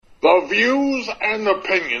views and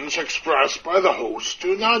opinions expressed by the host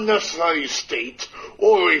do not necessarily state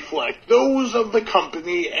or reflect those of the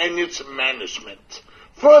company and its management.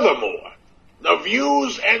 Furthermore, the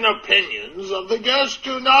views and opinions of the guests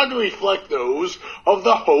do not reflect those of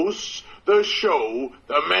the hosts, the show,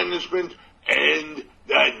 the management, and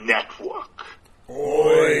the network.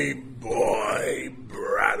 Oi, boy,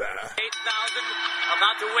 brother. 8,000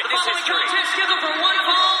 about to witness history. Contest scheduled for one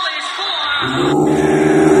fall is for...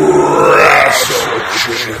 Wrestle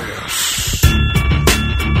Champs.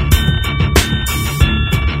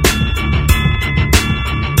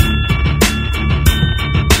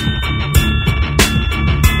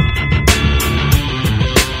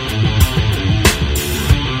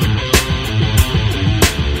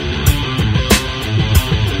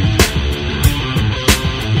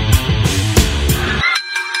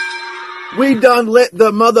 We done lit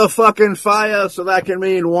the motherfucking fire, so that can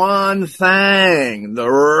mean one thing. The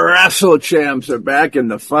Wrestle Champs are back in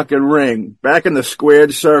the fucking ring. Back in the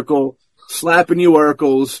squared circle, slapping you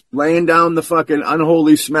Urkels, laying down the fucking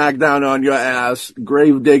unholy smackdown on your ass,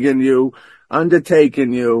 grave digging you,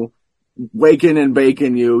 undertaking you, waking and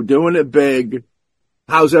baking you, doing it big.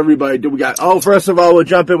 How's everybody? First of all, we'll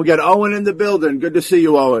jump in. We got Owen in the building. Good to see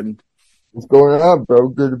you, Owen. What's going on, bro?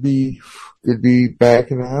 Good to be back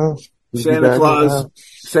in the house.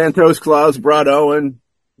 Santa's Claus brought Owen,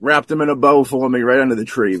 wrapped him in a bow for me right under the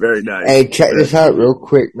tree. Very nice. Hey, check this out real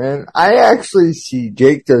quick, man. I actually see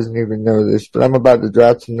Jake doesn't even know this, but I'm about to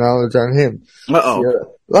drop some knowledge on him. Uh-oh. Yeah,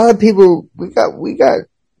 a lot of people, we got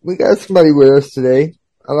somebody with us today.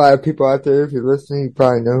 A lot of people out there, if you're listening, you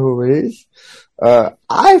probably know who it is.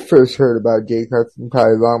 I first heard about Jake Hudson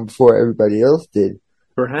probably long before everybody else did.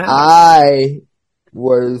 Perhaps. I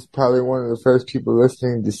was probably one of the first people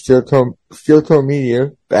listening to Steel Toe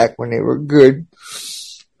Media back when they were good,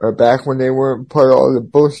 or back when they weren't part of all the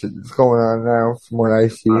bullshit that's going on now, from what I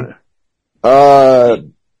see.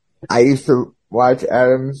 I used to watch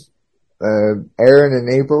Adams, Aaron and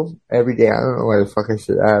April every day. I don't know why the fuck I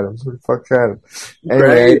said Adams. Who the fuck's Adam?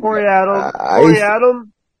 Anyway, Corey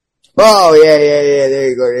Adam. Oh, yeah,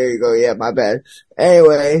 there you go. Yeah, my bad.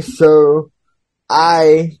 Anyway, so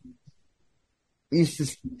I used to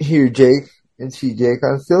hear Jake and see Jake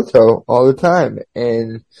on Steel Toe all the time.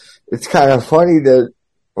 And it's kind of funny that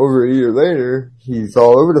over a year later, he's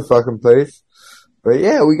all over the fucking place. But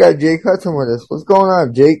yeah, we got Jake Hudson with us. What's going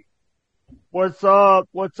on, Jake? What's up?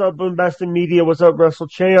 What's up, Boombastic Media? What's up, Wrestle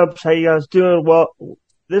Champs? How you guys doing? Well,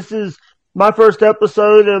 this is my first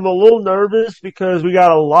episode, and I'm a little nervous because we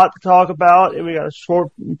got a lot to talk about, and we got a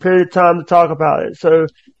short period of time to talk about it. So,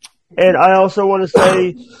 and I also want to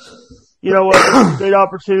say, you know what, it's a great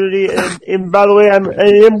opportunity. And by the way, I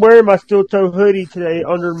am wearing my Steel Toe hoodie today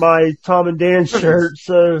under my Tom and Dan shirt.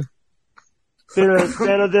 So, been a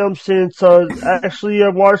fan of them since, actually I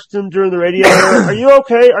watched them during the radio. Are you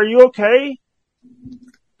okay?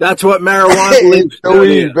 That's what marijuana leaves. It's the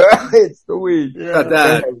weed, bro. It's the weed. Yeah. Got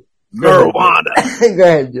that. Marijuana. Go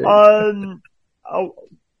ahead, Jake.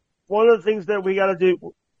 One of the things that we gotta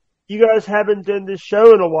do, you guys haven't done this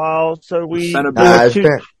show in a while, so we,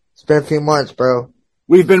 It's been a few months, bro.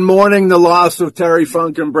 We've been mourning the loss of Terry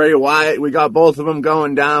Funk and Bray Wyatt. We got both of them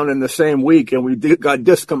going down in the same week, and we got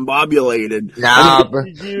discombobulated. Nah, bro.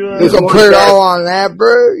 you can put it all on that,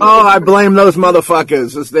 bro. Oh, I blame those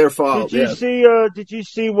motherfuckers. It's their fault. Did you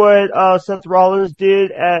see what Seth Rollins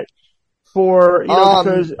did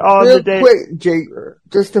because on the day. Quick, Jake,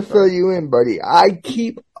 just to fill you in, buddy. I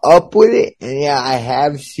keep up with it, and yeah, I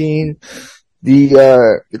have seen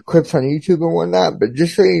the clips on YouTube and whatnot, but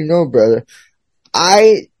just so you know, brother,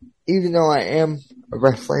 even though I am a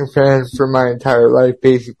wrestling fan for my entire life,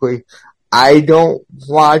 basically, I don't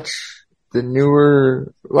watch the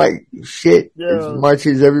newer, shit as much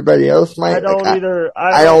as everybody else might. I don't either.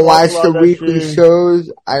 I don't watch the weekly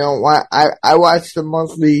shows. I watch the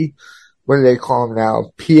monthly, what do they call them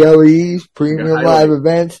now? PLEs, Premium Live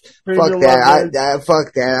Events. Fuck that.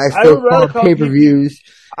 I still call them pay-per-views.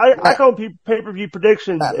 I call them pay-per-view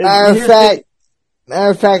predictions.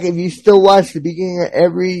 Matter of fact, if you still watch the beginning of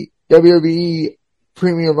every WWE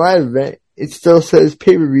Premium Live event, it still says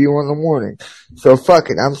pay-per-view on the morning. So fuck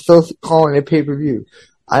it, I'm still calling it pay-per-view.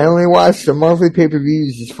 I only watch the monthly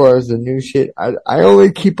pay-per-views as far as the new shit. I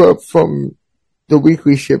only keep up from the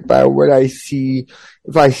weekly shit by what I see.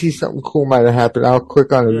 If I see something cool might have happened, I'll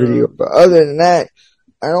click on the video. But other than that,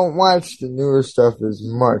 I don't watch the newer stuff as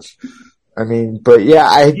much. I mean, but yeah,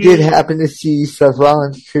 I did happen to see Seth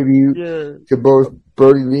Rollins tribute to both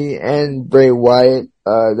Brody Lee and Bray Wyatt.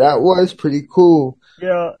 That was pretty cool.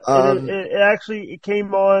 Yeah, it actually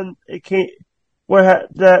came on.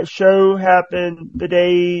 that show happened the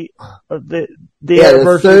day of the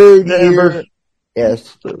anniversary. The anniversary.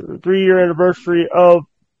 Yes. The 3-year anniversary of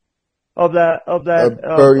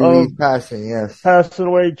Brody Lee passing, yes. Passing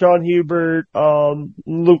away, John Hubert,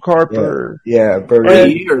 Luke Harper. Yeah,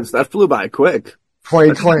 Brody. 3 years. That flew by quick.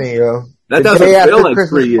 2020, yo. That doesn't feel like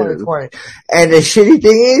 3 years. And the shitty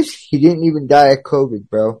thing is, he didn't even die of COVID,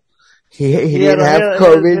 bro. He didn't have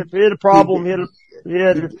COVID. He had a problem.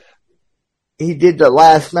 He did the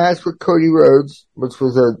last match with Cody Rhodes, which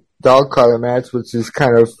was a dog collar match, which is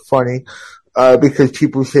kind of funny, because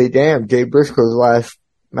people say, damn, Jay Briscoe's last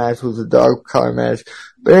match was a dog collar match.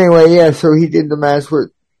 But anyway, yeah, so he did the match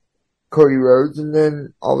with Cody Rhodes, and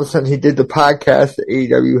then all of a sudden he did the podcast that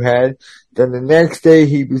AEW had. Then the next day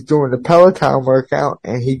he was doing the Peloton workout,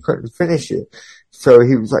 and he couldn't finish it. So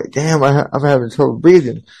he was like, damn, I'm having trouble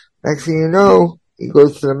breathing. Next thing you know, he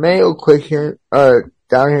goes to the Mayo Clinic here,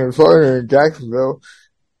 down here in Florida, in Jacksonville,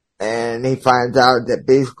 and he finds out that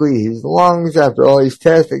basically his lungs, after all these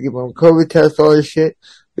tests, they give him COVID tests, all this shit,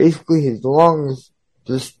 basically his lungs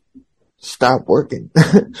just stopped working.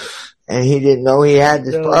 And he didn't know he had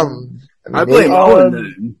this problem. I blame Owen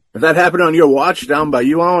then. If that happened on your watch down by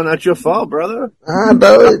you, Owen, that's your fault, brother. Bro,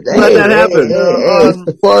 let that happen. It's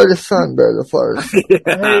the Florida sun, bro, the Florida sun.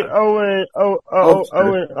 Hey, Owen,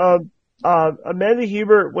 Amanda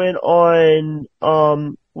Hubert went on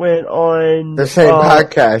the same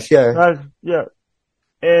podcast, yeah,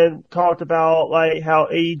 and talked about like how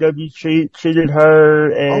AEW treated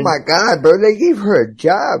her. And oh my God, bro, they gave her a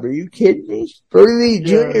job. Are you kidding me? Brody Lee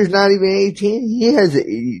Jr. is not even 18. He has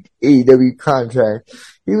an AEW contract.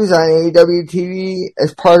 He was on AEW TV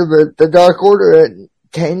as part of the Dark Order at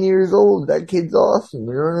 10 years old. That kid's awesome.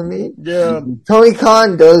 You know what I mean? Yeah. Tony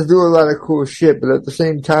Khan does do a lot of cool shit, but at the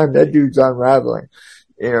same time, that dude's unraveling.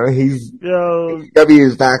 You know, AEW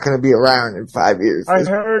is not going to be around in 5 years. I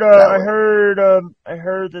heard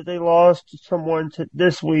that they lost someone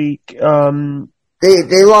this week.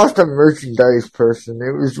 They lost a merchandise person.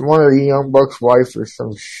 It was one of the Young Bucks' wife or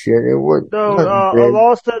some shit. It was I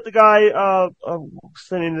lost the guy.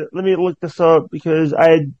 Let me look this up because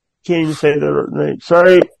I can't even say the name.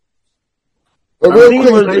 Sorry. But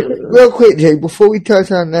real quick, Jake, before we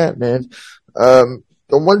touch on that, man,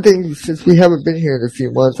 the one thing, since we haven't been here in a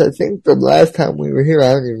few months, I think the last time we were here,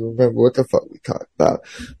 I don't even remember what the fuck we talked about.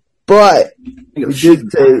 But we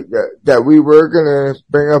did say that we were gonna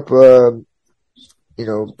bring up,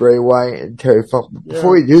 Bray Wyatt and Terry Funk. But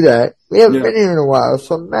before we do that, we haven't been here in a while.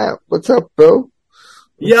 So Matt, what's up, bro?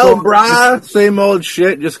 Yo, brah, same old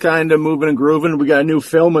shit, just kind of moving and grooving. We got a new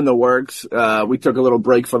film in the works. We took a little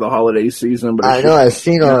break for the holiday season, but I know, I've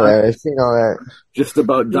seen all that. Just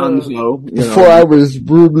about done, so. Before I was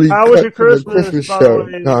rudely how was your Christmas show.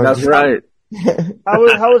 No, that's right.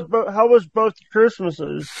 How was both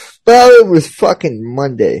Christmases? Well, it was fucking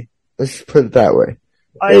Monday. Let's put it that way.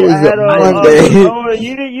 It was Monday.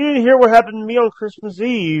 You didn't hear what happened to me on Christmas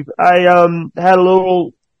Eve. I had a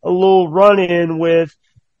little run-in with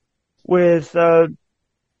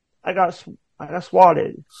I got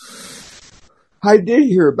swatted. I did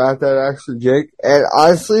hear about that actually, Jake. And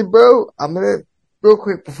honestly, bro, I'm gonna real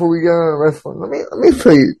quick before we get on the wrestling. Let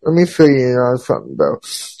me fill you in on something, bro.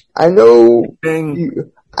 I know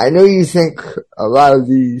you think a lot of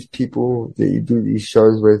these people that you do these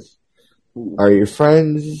shows with are your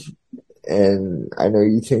friends, and I know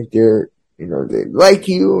you think they're, they like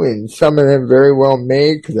you, and some of them very well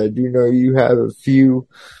may, because I do know you have a few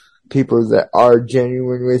people that are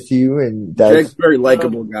genuine with you, and that's Jake's a very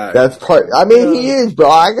likable guy. That's part. I mean, he is, bro.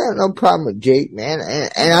 I got no problem with Jake, man.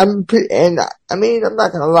 I'm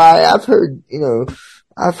not gonna lie.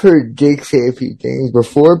 I've heard Jake say a few things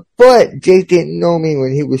before, but Jake didn't know me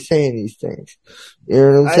when he was saying these things. You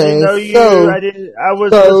know what I'm saying? I didn't know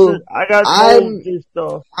you. I got told this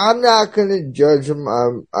stuff. I'm not gonna judge him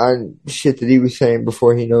on shit that he was saying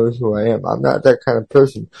before he knows who I am. I'm not that kind of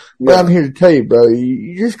person. But I'm here to tell you, bro,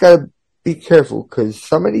 you just gotta be careful, because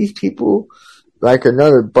some of these people, like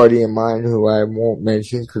another buddy of mine who I won't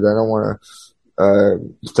mention because I don't want to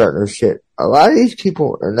start no shit. A lot of these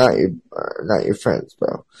people are not your friends,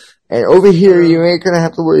 bro. And over here, you ain't gonna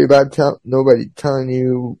have to worry about nobody telling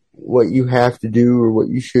you what you have to do or what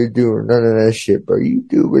you should do or none of that shit, bro. You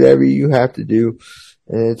do whatever you have to do,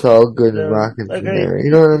 and it's all good and rocking from there.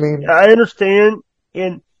 You know what I mean? I understand,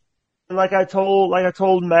 and like I told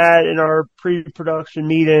Matt in our pre-production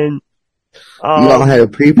meeting. You all had a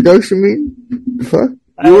pre-production meeting? Fuck.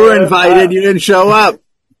 You were invited. You didn't show up.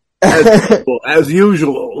 As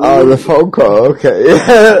usual. Oh, the phone call. Okay.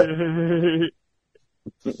 Yeah.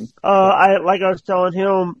 Like I was telling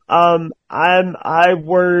him, I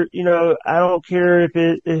don't care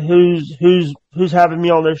who's having me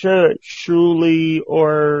on their show, Shuli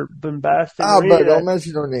or Bombastic. But don't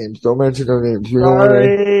mention no names. Don't mention no names. You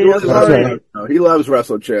Sorry, I'm sorry. No, he loves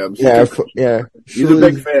Wrestle Champs. Yeah, yeah. He's a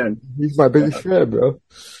big fan. He's my biggest fan, bro.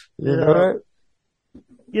 You know what?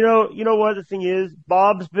 You know what the thing is?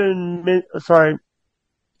 Bob's been,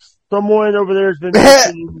 someone over there has been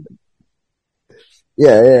mentioning.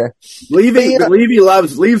 Yeah.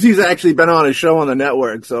 Levy's actually been on a show on the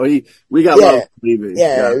network, so we got love for Levy.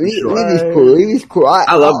 Yeah, sure. Levy's cool. Levy's cool.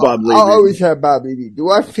 I love Bob Levy. I always have Bob Levy. Do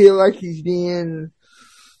I feel like he's being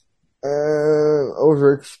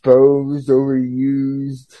overexposed,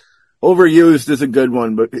 overused? Overused is a good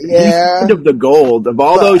one, but he's kind of the gold of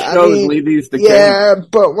all those shows. Levy's the king. Yeah,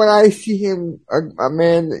 but when I see him, a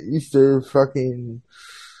man that used to fucking,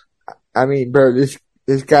 bro, this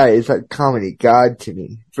guy is like comedy god to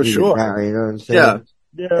me. For sure. Now, you know what I'm saying?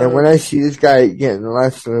 Yeah. And when I see this guy getting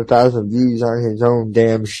less than 1,000 views on his own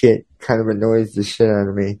damn shit, kind of annoys the shit out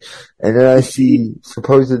of me. And then I see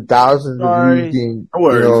supposed thousands of views being,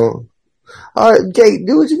 Jake,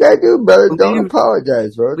 do what you gotta do, brother. Don't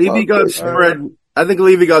apologize, bro. Levy got spread. I think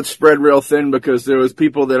Levy got spread real thin because there was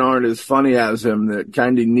people that aren't as funny as him that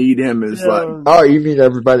kind of need him as like. Oh, you mean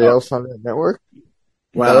everybody else on that network?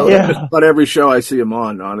 Well, just about every show I see him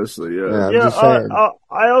on, honestly.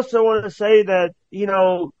 I also want to say that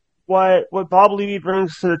what Bob Levy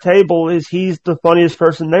brings to the table is he's the funniest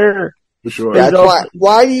person there. For sure. That's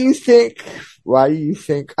why do you think?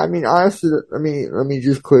 I mean, honestly, let me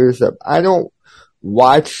just clear this up. I don't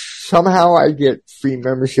watch. Somehow I get free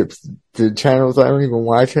memberships to channels I don't even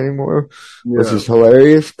watch anymore, which is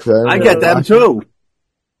hilarious. Cause I get them too.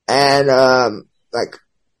 And I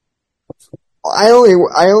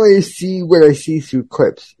only see what I see through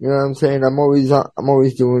clips. You know what I'm saying? I'm always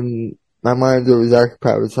doing. My mind's always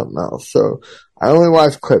occupied with something else, so I only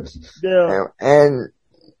watch clips. Yeah. And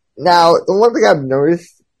now the one thing I've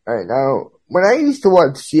noticed right now. When I used to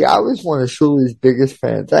watch, I was one of Shuli's biggest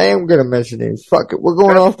fans. I am gonna mention names. Fuck it. We're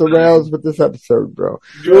going off the rails with this episode, bro.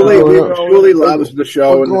 Shuli loves the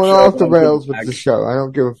show. We're going off the rails with the show. I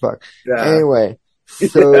don't give a fuck. Yeah. Anyway,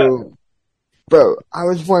 so, bro, I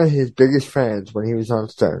was one of his biggest fans when he was on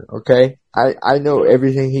Stern, okay? I know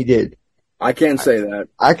everything he did. I can't say that.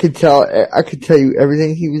 I could tell you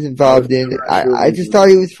everything he was involved in. I just thought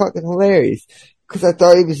he was fucking hilarious. Cause I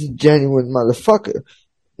thought he was a genuine motherfucker.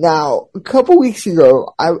 Now, a couple weeks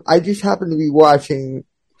ago, I just happened to be watching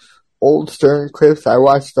old Stern clips. I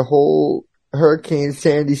watched the whole Hurricane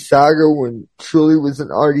Sandy saga when Shuli was in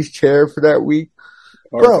Artie's chair for that week.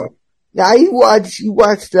 Bro, now you watch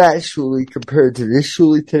that Shuli compared to this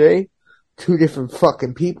Shuli today. Two different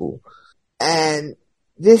fucking people. And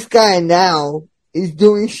this guy now is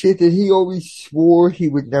doing shit that he always swore he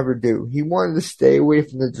would never do. He wanted to stay away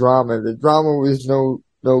from the drama. The drama was no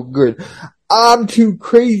good. I'm too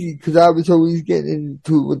crazy because I was always getting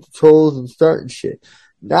into it with the trolls and starting shit.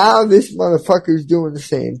 Now this motherfucker's doing the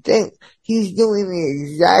same thing. He's doing the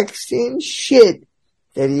exact same shit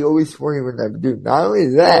that he always swore he would never do. Not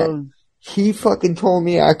only that, he fucking told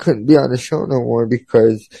me I couldn't be on the show no more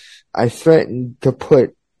because I threatened to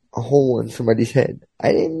put a hole in somebody's head.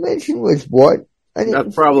 I didn't mention what.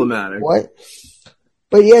 That's problematic. What?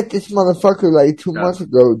 But yet this motherfucker like 2 months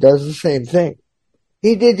ago does the same thing.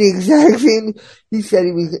 He did the exact same. He said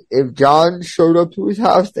if John showed up to his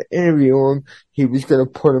house to interview him, he was gonna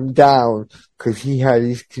put him down because he had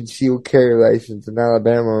his concealed carry license in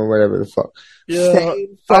Alabama or whatever the fuck. Yeah,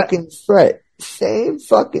 Same fucking threat. Same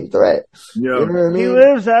fucking threat. Yeah. You know what I mean?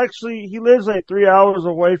 He lives like 3 hours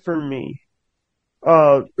away from me.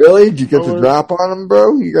 Really? Did you get the drop on him,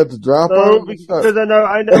 bro? You got the drop on him? Because I know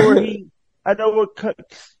where I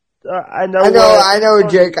know,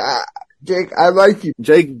 Jake. Jake, I like you.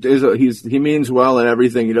 Jake he means well and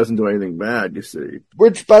everything. He doesn't do anything bad, you see.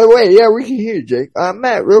 Which, by the way, we can hear you, Jake.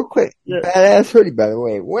 Matt, real quick. Yeah. Badass hoodie, by the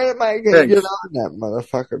way. When am I gonna get on that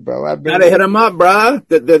motherfucker, bro? Gotta hit him up, bro.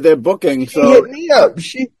 They're booking, so. She hit me up.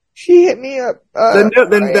 She hit me up. Then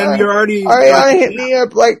you're already. Ariana hit me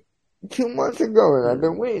up like 2 months ago and I've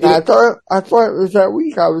been waiting. I thought it was that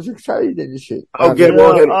week. I was excited and shit. Okay,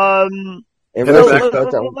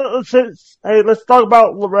 let's talk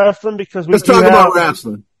about wrestling because let's talk about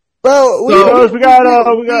wrestling. Well, we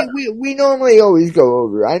normally always go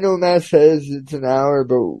over. I know Matt says it's an hour,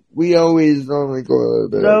 but we always normally go a little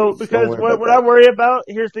bit. No, because what I worry about,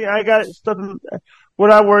 here's the thing, I got stuff.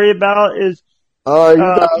 What I worry about is.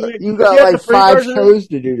 You got like 5 shows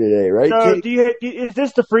to do today, right? So is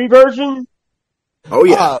this the free version? Oh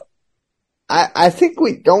yeah. I think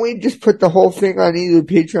don't we just put the whole thing on either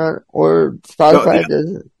Patreon or Spotify?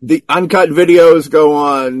 The uncut videos go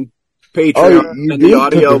on Patreon, and the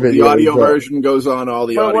audio version goes on all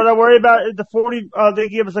the audio. What I worry about is the 40. They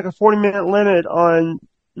give us like a 40-minute limit on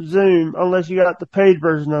Zoom, unless you got the paid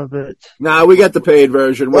version of it. Nah, we got the paid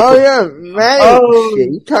version. Yeah, man.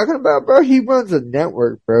 Shit you talking about, bro? He runs a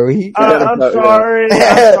network, bro. I'm sorry.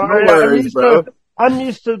 No worries, bro. I'm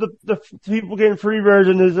used to the people getting free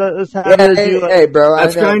version. Hey, bro.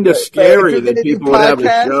 That's kind of scary that people would have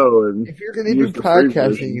a show. And if you're going to do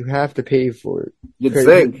podcasting, you have to pay for it. You'd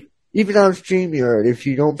think. Even on StreamYard, if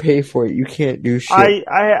you don't pay for it, you can't do shit.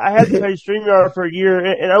 I had to pay StreamYard for a year,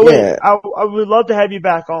 and I would love to have you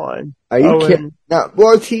back on. Are you kidding? Now,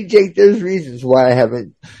 see, Jake, there's reasons why I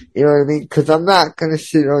haven't, you know what I mean? Because I'm not going to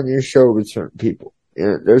sit on your show with certain people. You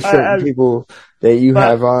know, there's certain people that you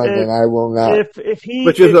have on that I will not.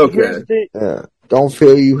 Which is okay. Don't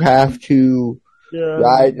feel you have to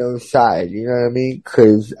ride no side. You know what I mean?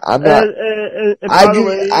 Because I'm not.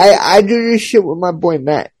 I do this shit with my boy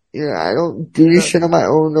Matt. You know, I don't do this shit on my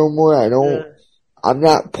own no more. I'm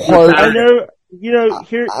not part. I know. You know,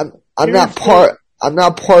 here. I'm not part of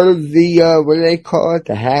the what do they call it?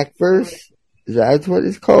 The Hackverse. Is that what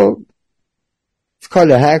it's called? It's called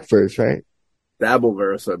the Hackverse, right?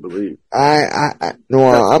 Dabbleverse, I believe.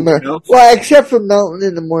 Well, except for Melton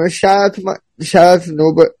in the morning. Shout out to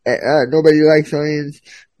Nobody Likes Onions.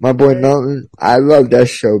 My boy Melton. I love that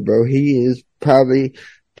show, bro. He is probably.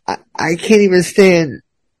 I can't even stand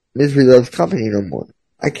Misery Loves Company no more.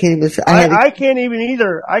 I can't even. I can't even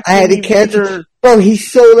either. I had to cancel. Bro, he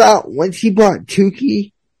sold out once he bought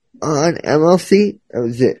Tukey on MLC. That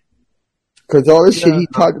was it. Because all the shit he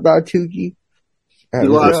talked about Tukey. He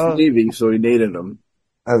lost Stevie, so he needed him.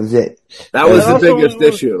 That was it. That was the biggest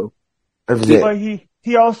issue. That was it. But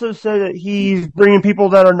he also said that he's bringing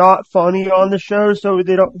people that are not funny on the show, so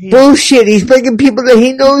they don't. Bullshit! He's bringing people that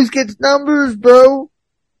he knows gets numbers, bro.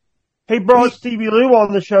 He brought Stevie Lou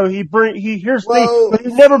on the show. But he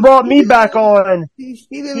never brought me back on.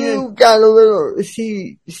 Stevie Lou got a little.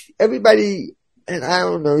 Everybody, and I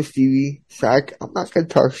don't know Stevie, so I'm not gonna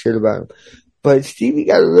talk shit about him. But Stevie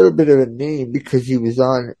got a little bit of a name because he was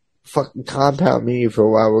on fucking Compound Media for a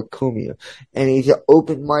while with Kumia. And he's an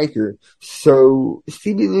open micer. So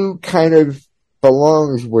Stevie Lou kind of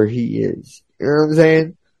belongs where he is. You know what I'm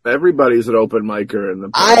saying? Everybody's an open micer in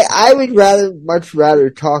the I would much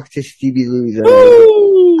rather talk to Stevie Lou than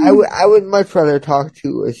I would much rather talk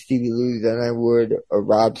to a Stevie Lou than I would a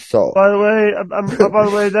Rob Salt. By the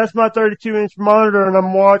way, that's my 32-inch monitor and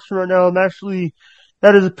I'm watching right now.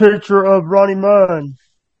 That is a picture of Ronnie Munn.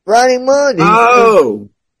 Ronnie Munn.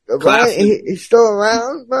 He's still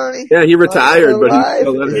around, Ronnie? Yeah, he retired, but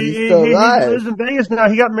he's still alive. He lives in Vegas now.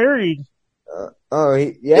 He got married.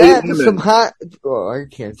 Some hot. Oh, I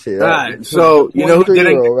can't say that. Right, so you know who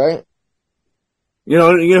didn't, right? You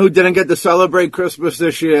know who didn't get to celebrate Christmas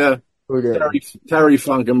this year? Who did? Terry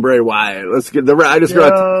Funk and Bray Wyatt. Let's get the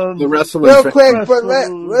wrestling. Real quick, but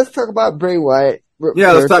let's talk about Bray Wyatt.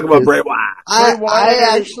 Let's talk about Bray Wyatt.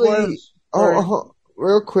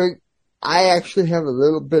 Real quick, I actually have a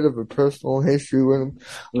little bit of a personal history with him.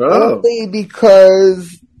 Oh. Only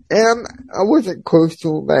because, and I wasn't close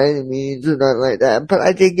to him by any means or nothing like that, but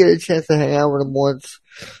I did get a chance to hang out with him once.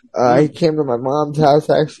 He came to my mom's house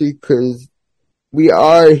actually because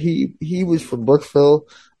he was from Brooksville.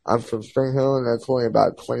 I'm from Spring Hill and that's only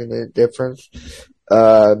about a 20-minute difference.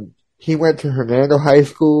 He went to Hernando High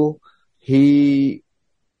School. My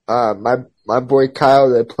boy Kyle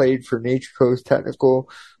that played for Nature Coast Technical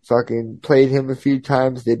fucking played him a few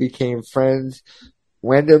times. They became friends.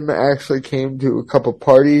 Wyndham actually came to a couple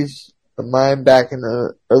parties of mine back in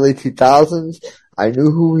the early 2000s. I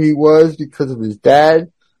knew who he was because of his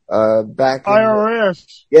dad. Back in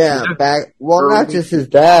IRS. Not just his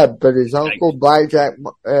dad, but his uncle Blackjack,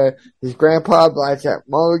 his grandpa Blackjack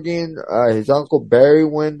Mulligan, his uncle Barry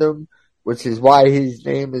Wyndham, which is why his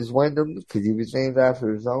name is Wyndham, because he was named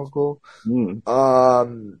after his uncle.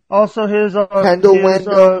 Also his, Kendall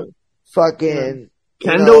Wyndham,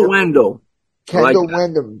 Kendall Wendell. Kendall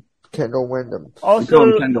Wyndham.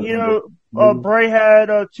 Also, Bray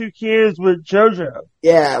had, 2 kids with JoJo.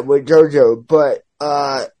 Yeah, with JoJo, but,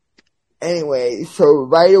 anyway, so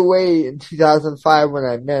right away in 2005 when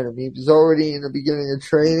I met him, he was already in the beginning of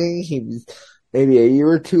training. He was maybe a year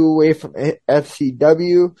or two away from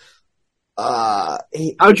FCW.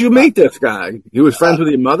 How'd you meet this guy? He was friends with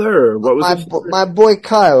your mother, or what was my boy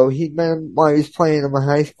Kyle? He met him while he was playing in my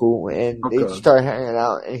high school, and they started hanging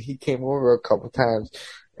out, and he came over a couple times.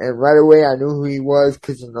 And right away, I knew who he was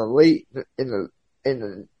because in the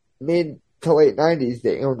mid to late 90s,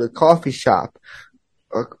 they owned a coffee shop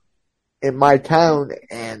in my town,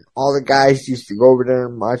 and all the guys used to go over there,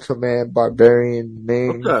 Macho Man, Barbarian,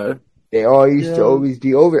 Ming. Okay. They all used to always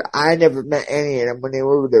be over. I never met any of them when they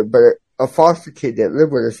were over there, but a foster kid that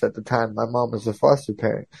lived with us at the time, my mom was a foster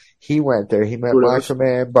parent, he went there. He met Macho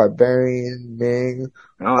Man, Barbarian, Ming,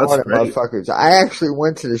 all the motherfuckers. I actually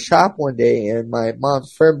went to the shop one day, and my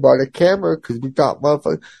mom's friend brought a camera because we thought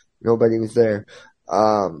nobody was there.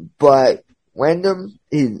 But Wyndham,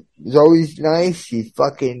 he was always nice. He's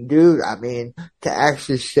fucking dude. I mean, to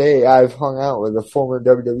actually say I've hung out with a former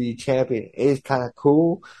WWE champion is kind of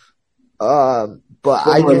cool. But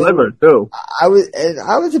I was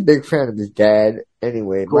a big fan of his dad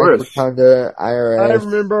anyway. Mike Rotunda, IRS. I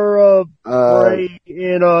remember Bray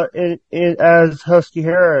in as Husky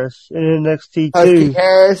Harris in NXT too. Husky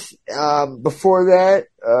Harris. Before that,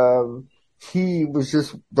 he was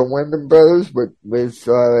just the Wyndham brothers with his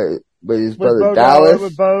brother Dallas.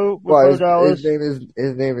 With Bo Dallas.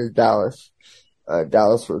 His name is Dallas.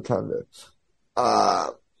 Dallas Rotunda.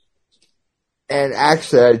 And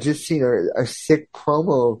actually, I just seen a sick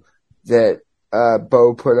promo that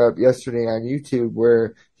Bo put up yesterday on YouTube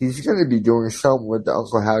where he's going to be doing something with the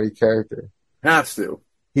Uncle Howdy character. Has to.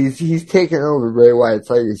 He's taking over Bray Wyatt's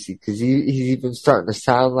legacy because he's even starting to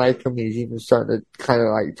sound like him. He's even starting to kind of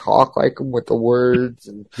like talk like him with the words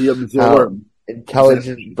and how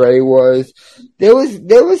intelligent Bray was. There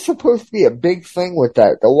was supposed to be a big thing with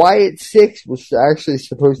that. The Wyatt Six was actually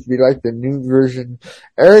supposed to be like the new version.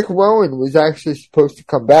 Eric Rowan was actually supposed to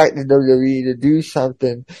come back to WWE to do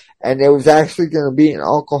something, and there was actually going to be an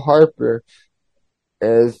Uncle Harper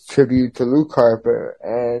as tribute to Luke Harper,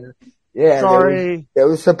 and yeah, there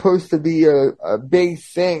was supposed to be a big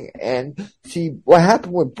thing. And see, what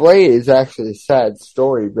happened with Bray is actually a sad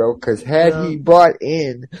story, bro, because had he brought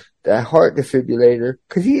in that heart defibrillator,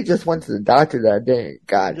 because he just went to the doctor that day,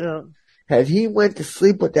 had he went to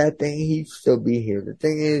sleep with that thing, he'd still be here. The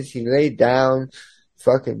thing is, he laid down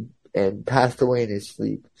and passed away in his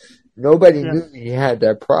sleep. Nobody knew he had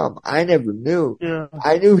that problem. I never knew. Yeah.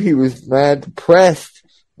 I knew he was mad depressed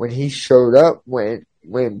when he showed up when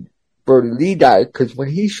Brody Lee died, because when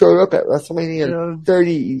he showed up at WrestleMania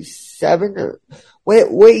 37, or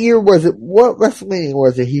what year was it? What WrestleMania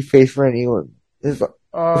was it he faced Randy Orton?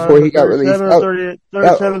 Before he got released.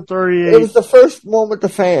 37, 38. It was the first one with the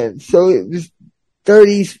fans, so it was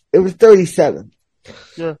 37.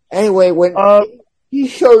 Yeah. Anyway, when he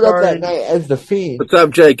showed up that night as the Fiend. What's up,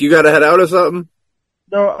 Jake? You gotta head out or something?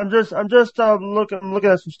 No, I'm just looking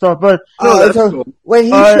at some stuff, but that's cool. When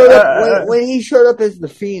he showed up as the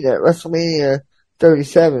Fiend at WrestleMania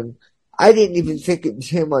 37, I didn't even think it was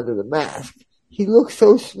him under the mask. He looked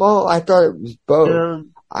so small. I thought it was Bo. Yeah.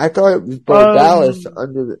 I thought it was Bo Dallas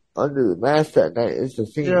under the mask that night as the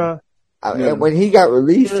Fiend. Yeah. And when he got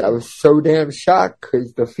released, I was so damn shocked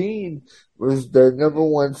because the Fiend was the number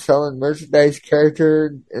one selling merchandise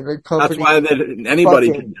character in the company. That's why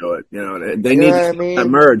anybody can do it. You know, they need to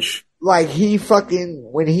merge. Like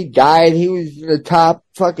when he died, he was in the top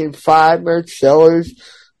fucking 5 merch sellers.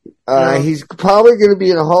 He's probably going to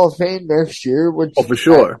be in the Hall of Fame next year, which for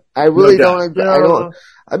sure. I really don't.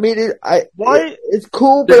 I mean, it's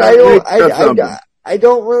cool, but I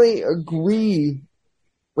don't really agree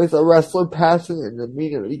with a wrestler passing and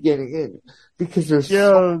immediately getting in, because there's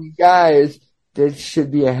so many guys that should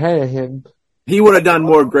be ahead of him. He would have done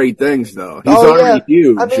more great things, though. He's already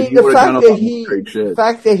huge. I mean, the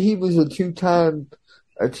fact that he was a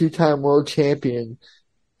two-time world champion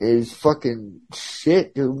is fucking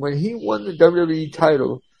shit, dude. When he won the WWE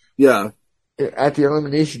title, at the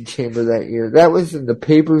Elimination Chamber that year, that was in the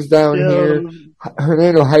papers down here.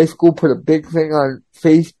 Hernando High School put a big thing on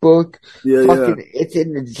Facebook. It's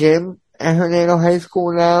in the gym at Hernando High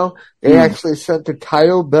School now. They actually sent the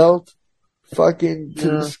title belt to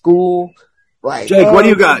the school. Like, Jake, what do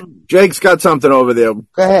you got? Jake's got something over there. Go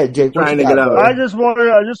ahead, Jake. Trying to get out. I just wanted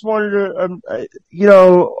to,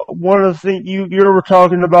 one of the things you were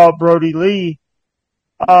talking about Brody Lee.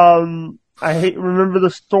 I remember the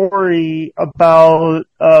story about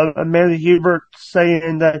Amanda Hubert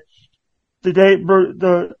saying that the day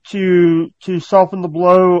to soften the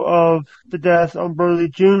blow of the death on Brody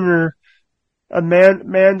Jr.,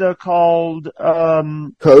 Amanda called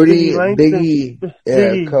Cody and Biggie.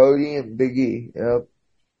 Yeah, Cody and Biggie. Yep.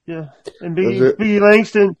 Yeah, and Biggie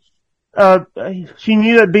Langston. She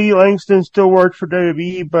knew that Biggie Langston still worked for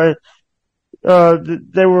WWE, but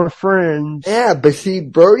they were friends. Yeah, but see,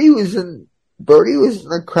 Brody was in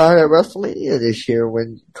the crowd at WrestleMania this year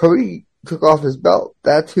when Cody took off his belt.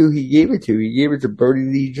 That's who he gave it to. He gave it to Brody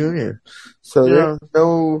Lee Jr.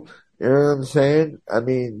 So You know what I'm saying? I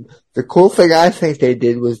mean, the cool thing I think they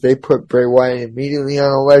did was they put Bray Wyatt immediately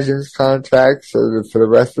on a Legends contract so that for the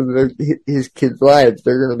rest of his kids' lives,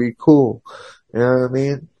 they're going to be cool. You know what I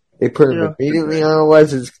mean? They put him immediately on a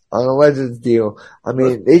Legends deal. I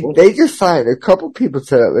mean, they just signed a couple people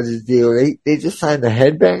to that Legends deal. They just signed the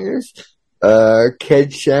Headbangers,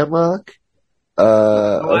 Ked Shamrock, no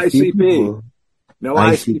ICP. No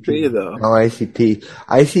ICP though. No ICP.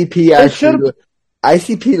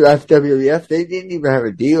 ICP left WWF. They didn't even have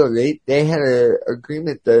a deal. They had an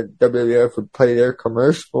agreement that WWF would play their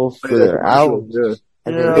commercials for their albums. Yeah.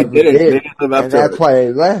 And they didn't live up and to that's it. why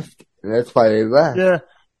they left. And that's why they left. Yeah.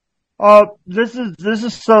 This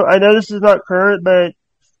is so, I know this is not current, but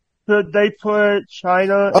could they put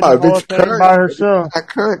China in the Hall of Fame by herself? Not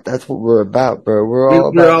current. That's what we're about, bro. We're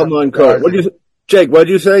all non-current. Jake, what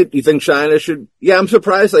did you say? Do you think China should? Yeah, I'm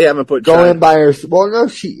surprised they haven't put China in by herself. Well, no,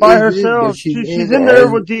 she by is herself. She's in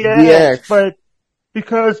there with DX, but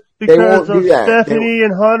because of Stephanie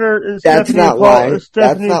and Hunter and that's Stephanie not and why. Paul.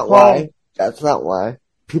 Stephanie That's not and Paul. why. That's not why.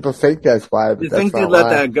 People think that's why, but You that's think not they'd why. let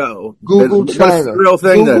that go? Google That's China. the real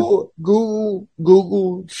thing.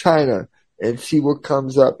 Google China and see what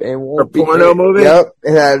comes up. And won't A porno movie? Yep.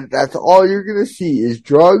 And that's all you're gonna see is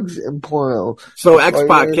drugs and porno. So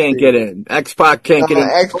X-Pac can't get in. X-Pac can't get in.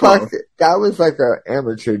 X-Pac, that was like an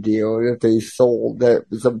amateur deal that they sold that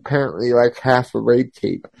was apparently like half a rape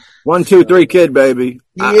tape. 1, 2, 3 kid, baby.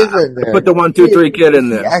 He is in there. Put the 1, 2, 3 kid in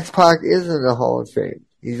there. X-Pac is in the Hall of Fame.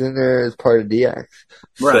 He's in there as part of DX.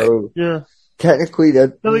 Right. So, Yeah. technically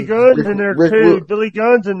that Billy Gunn's in there too. Billy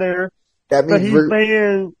Gunn's in there. That means but he's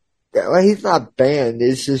banned. Well, he's not banned.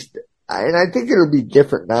 It's just, and I think it'll be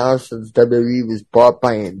different now since WWE was bought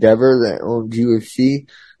by Endeavor that owns UFC.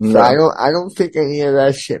 So I don't think any of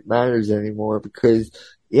that shit matters anymore because,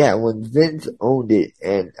 yeah, when Vince owned it,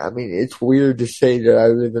 and I mean, it's weird to say that I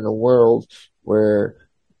live in a world where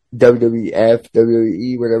WWF,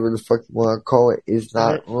 WWE, whatever the fuck you want to call it, is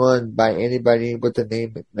not run by anybody but the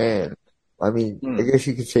name McMahon. I mean, I guess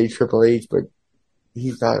you could say Triple H, but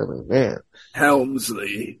he's not a McMahon.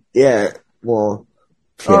 Helmsley. Yeah, well,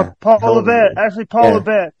 yeah. Paul Levesque. Actually, Paul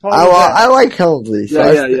Levesque. I like Helmsley.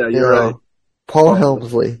 So You're right. Paul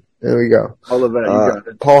Helmsley. There we go. Paul Levesque, you got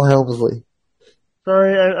it. Paul Helmsley.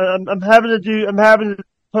 Sorry, I'm having to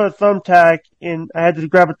put a thumbtack in. I had to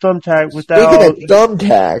grab a thumbtack without. Speaking of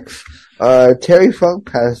thumbtacks, Terry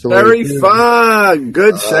Funk passed away. Terry Funk.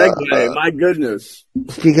 Good segue. My goodness.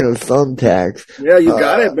 Speaking of thumbtacks. Yeah, you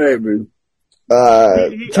got it, baby.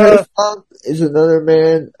 Terry Funk is another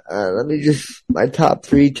man. Let me just, my top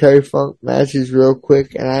 3 Terry Funk matches real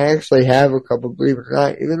quick. And I actually have a couple, believe it or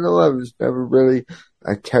not, even though I was never really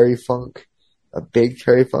a big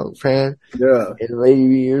Terry Funk fan. Yeah. In later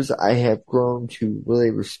years, I have grown to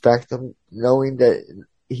really respect him, knowing that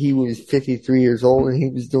he was 53 years old and he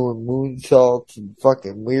was doing moonsaults and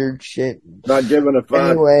fucking weird shit. Not giving a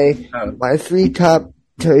fuck. Anyway, my 3 top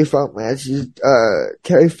Terry Funk matches,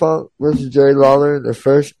 Terry Funk versus Jerry Lawler in the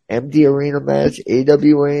first empty arena match,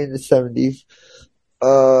 AWA in the 70s,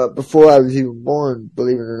 before I was even born,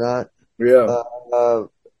 believe it or not. Yeah.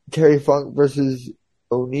 Terry Funk versus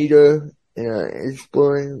Onita in an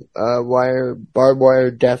exploring, barbed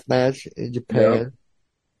wire death match in Japan.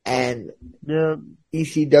 Yeah. And yeah.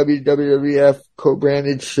 ECW WWF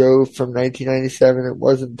co-branded show from 1997. It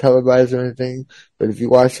wasn't televised or anything, but if you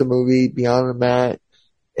watch the movie Beyond the Mat,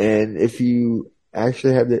 and if you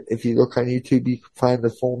actually if you look on YouTube, you can find the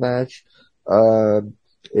full match.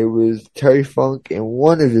 It was Terry Funk in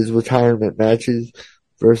one of his retirement matches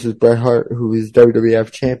versus Bret Hart, who was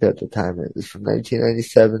WWF champ at the time. It was from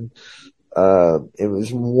 1997. It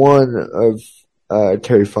was one of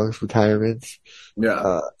Terry Funk's retirements.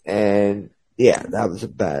 Yeah. And yeah, that was a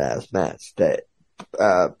badass match that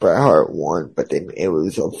Bret Hart won, but it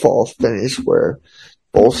was a false finish where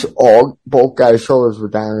both guys' shoulders were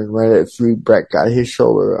down, and right at 3, Bret got his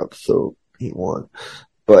shoulder up, so he won.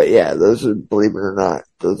 But yeah, those are, believe it or not,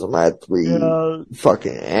 those are my 3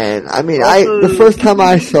 fucking, and I mean, the first time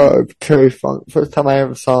I saw Terry Funk, first time I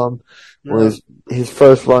ever saw him was his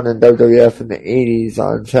first run in WWF in the 80s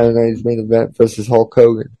on Saturday Night's Main Event versus Hulk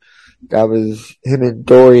Hogan. That was him and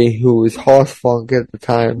Dory, who was Hoss Funk at the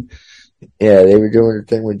time. Yeah, they were doing a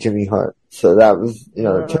thing with Jimmy Hart. So that was,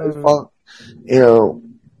 Terry Funk.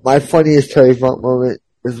 My funniest Terry Funk moment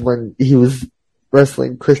was when he was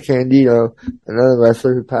wrestling Chris Candido, another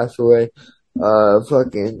wrestler who passed away.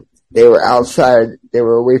 They were outside, they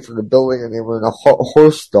were away from the building, and they were in a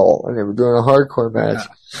horse stall, and they were doing a hardcore match.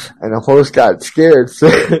 And the horse got scared, so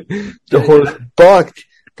the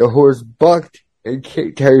horse bucked and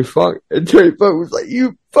kicked Terry Funk. And Terry Funk was like,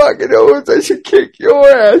 "You fucking Owens, I should kick your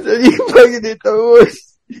ass, and you fucking hit the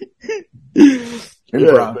horse.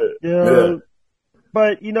 Yeah.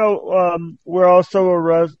 But we're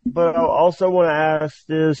also but I also want to ask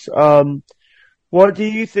this, what do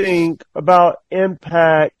you think about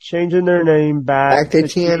Impact changing their name back to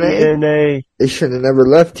TNA? They should have never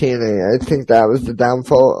left TNA. I think that was the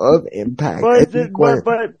downfall of Impact. But they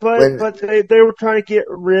were trying to get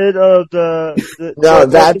rid of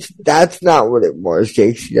that's not what it was,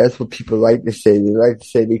 Jake. See, that's what people like to say. They like to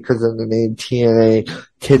say because of the name TNA,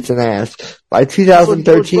 tits and ass. By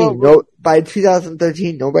 2013,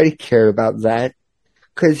 nobody cared about that.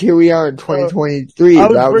 Because here we are in 2023. I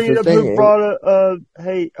was bringing up the product of,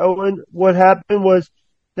 hey, Owen, what happened was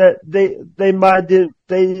that they didn't want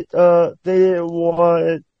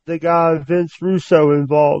the guy Vince Russo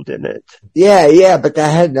involved in it. Yeah, but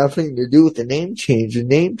that had nothing to do with the name change. The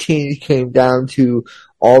name change came down to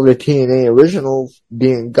all the TNA originals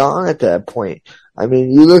being gone at that point. I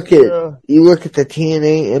mean, you look at the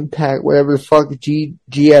TNA Impact, whatever the fuck,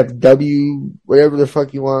 GFW, whatever the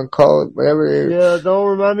fuck you want to call it, whatever. Yeah, don't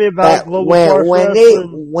remind me about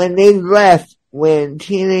when they left, when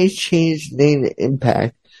TNA changed the name to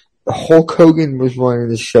Impact, Hulk Hogan was running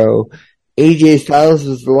the show. AJ Styles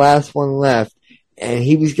was the last one left, and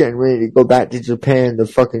he was getting ready to go back to Japan to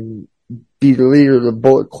fucking be the leader of the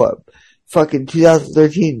Bullet Club. Fucking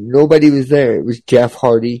 2013, nobody was there. It was Jeff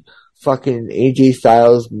Hardy, fucking AJ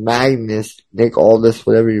Styles, Magnus, Nick Aldis,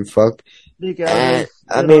 whatever you fuck. And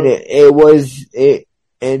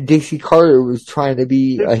Dixie Carter was trying to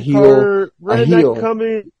be a heel.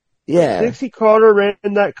 Dixie Carter ran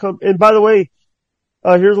that company. And by the way,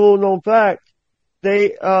 here's a little known fact.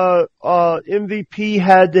 They, MVP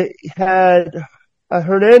had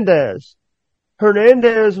Hernandez.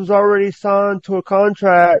 Hernandez was already signed to a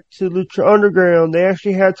contract to Lucha Underground. They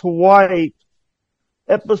actually had to wipe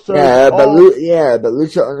episodes. But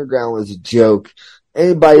Lucha Underground was a joke.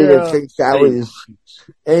 Anybody that thinks that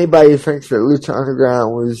Lucha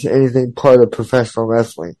Underground was anything part of professional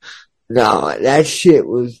wrestling, no, that shit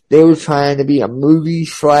was, they were trying to be a movie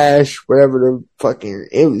 / whatever the fucking,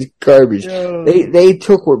 it was garbage. Yeah. They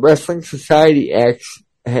took what Wrestling Society X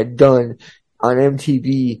had done on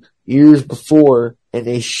MTV years before, and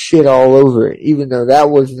they shit all over it, even though that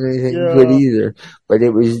wasn't anything good either. But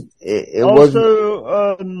it wasn't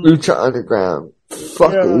Lucha Underground.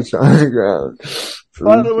 Fuck Lucha Underground.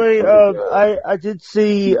 By the way, I did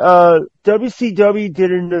see, WCW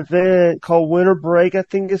did an event called Winter Break, I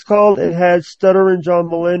think it's called. It had Stuttering John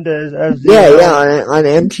Melendez as on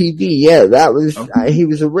MTV. Yeah, that was, he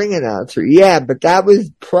was a ring announcer. Yeah, but that was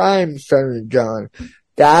prime Stuttering John.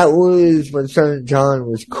 That was when Stuttering John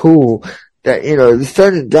was cool. That, the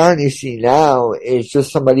Stuttering John you see now is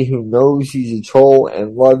just somebody who knows he's a troll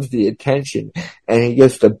and loves the attention, and he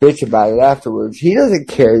gets to bitch about it afterwards. He doesn't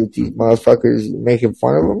care that these motherfuckers are making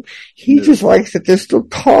fun of him. He just likes that they're still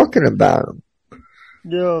talking about him.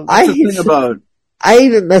 Yeah. I even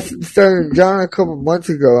messaged Stuttering John a couple months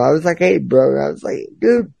ago. I was like, hey bro, I was like,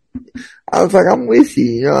 dude, I'm with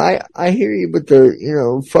you. I hear you with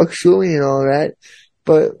the, fuck Shuli and all that.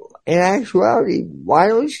 But in actuality, why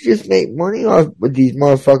don't you just make money off with these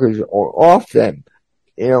motherfuckers or off them?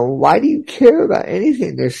 Why do you care about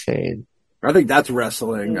anything they're saying? I think that's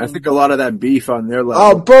wrestling. I think a lot of that beef on their level.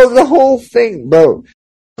 Oh, bro, the whole thing, bro.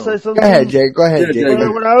 Go ahead, Jake. Go ahead, Jake.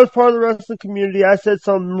 When I was part of the wrestling community, I said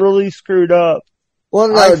something really screwed up. Well,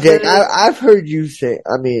 no, Jake, I've heard you say,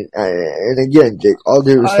 and again, Jake, all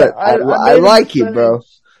due respect, I like you, bro.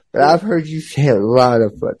 But I've heard you say a lot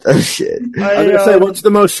of fucked up shit. I was gonna say, what's the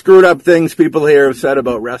most screwed up things people here have said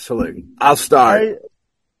about wrestling? I'll start.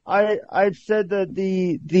 I said that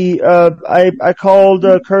I called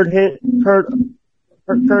Kurt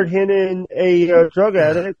Hennig a drug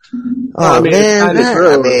addict. Oh man,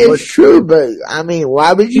 it's true, but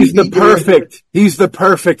why would you? He's the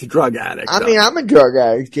perfect drug addict. I'm a drug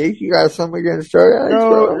addict, Jake. You got something against drug addicts?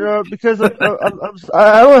 No, because I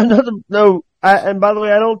don't have nothing. No. And by the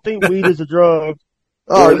way, I don't think weed is a drug.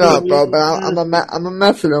 Oh no, bro! But I'm a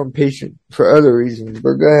methadone patient for other reasons.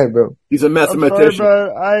 But go ahead, bro. He's a mathematician.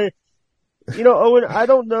 Sorry, Owen, I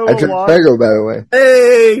don't know I drink Fago, by the way.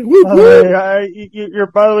 Hey,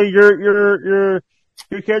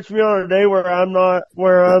 you catch me on a day where I'm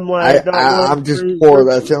I'm just poor.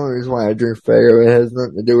 That's the only reason why I drink Fago. It has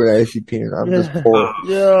nothing to do with ICP, and I'm just poor.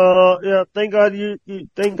 Yeah. Thank God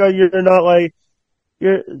you're not like.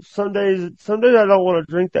 Some days I don't want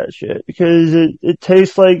to drink that shit because it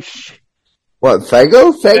tastes like. What,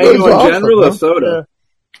 Fago? Fago's in awesome, general or soda?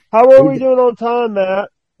 Yeah. How are we doing on time, Matt?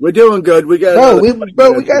 We're doing good. We got we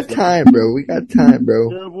got time, bro. We got time, bro.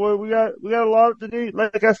 Yeah, boy, we got a lot to do.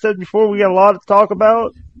 Like I said before, we got a lot to talk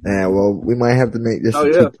about. Yeah, well, we might have to make this a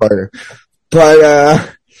yeah. two-parter.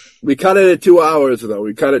 But, we cut it at 2 hours, though.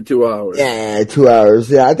 We cut it 2 hours. yeah, 2 hours.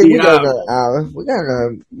 Yeah, I think we got another hour. We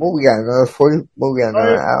got another 40,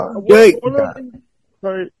 another hour? Jake.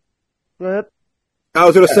 Sorry. Go ahead. I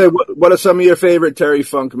was going to say, what are some of your favorite Terry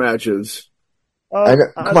Funk matches?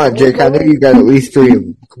 Come on, Jake. I know you got at least 3 of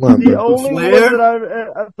them. Come on, the bro.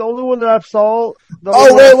 only one that I've saw.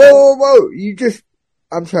 Whoa.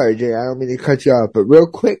 I'm sorry, Jay. I don't mean to cut you off, but real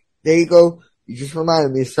quick, there you go. You just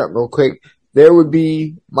reminded me of something real quick. There would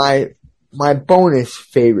be my bonus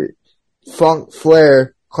favorite. Funk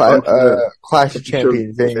Flair, Clash of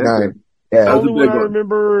Champions, 89. Yeah. The only one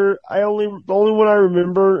I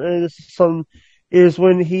remember, and this is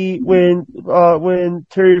when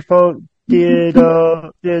Terry Funk did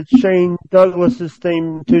Shane Douglas's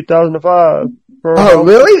theme in 2005. Oh,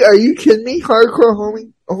 really? Are you kidding me?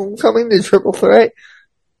 Hardcore Homecoming, the triple threat?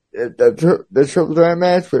 The triple threat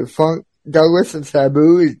match with Funk, Douglas, and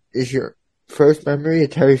Sabu is your first memory of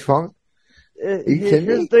Terry Funk?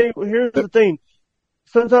 Here's the thing.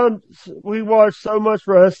 Sometimes we watch so much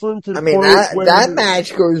wrestling to the point where that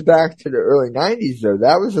match goes back to the early 90s, though.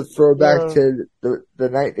 That was a throwback to the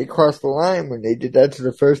night they crossed the line when they did that for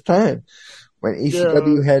the first time. When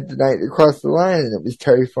ECW had the night they crossed the line, and it was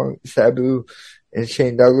Terry Funk, Sabu, and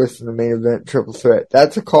Shane Douglas in the main event triple threat.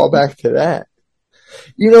 That's a callback to that.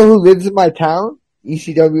 You know who lives in my town?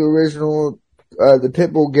 ECW original, the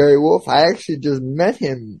Pitbull Gary Wolf. I actually just met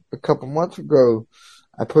him a couple months ago.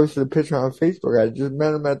 I posted a picture on Facebook. I just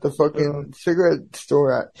met him at the fucking cigarette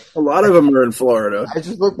store. A lot of them are in Florida. I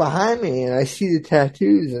just look behind me and I see the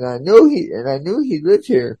tattoos, and I knew he lived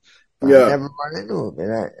here. But I never run into him.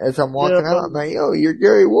 And as I'm walking out, I'm like, "Yo, you're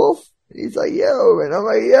Gary Wolf?" And he's like, "Yo," and I'm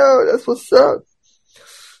like, "Yo, that's what's up."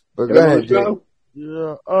 But go ahead, Joe.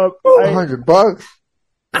 Yeah, $100.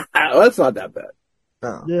 That's not that bad.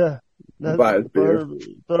 No. Yeah. Buy a beer.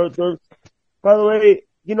 By the way,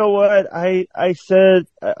 you know what? I said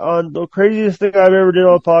on the craziest thing I've ever did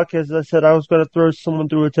on a podcast, I said I was going to throw someone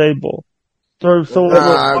through a table. Throw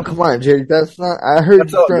someone. Come on, Jake. That's not. I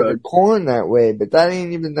heard you throw the corn that way, but that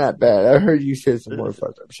ain't even that bad. I heard you say some more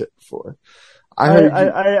fucked up shit before. I've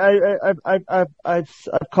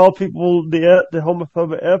called people the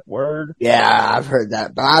homophobic F word. Yeah, I've heard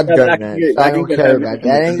that, but I've done that. I don't care about that.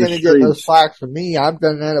 That ain't gonna get no slack from me. I've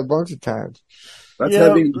done that a bunch of times. That's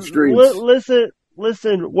heavy in the streets. Listen.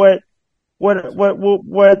 What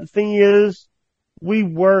the thing is, we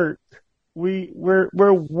work. We're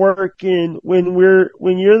working when you're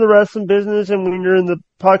in the wrestling business and when you're in the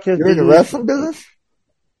podcast. You're in the wrestling business?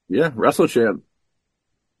 Yeah, Wrestle Champ.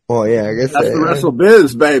 Oh yeah, I guess that's the Wrestle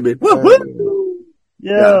Biz, baby.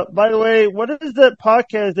 Yeah. By the way, what is that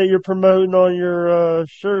podcast that you're promoting on your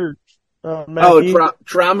shirt?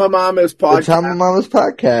 Trauma Mama's podcast. The Trauma Mama's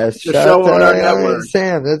podcast. The show on our network.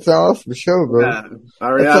 Sam, that's an awesome show, bro. Yeah.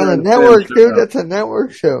 That's on a network, dude. That's a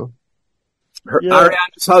network show.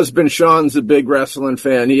 Ariana's husband Sean's a big wrestling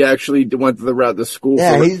fan. He actually went to the school.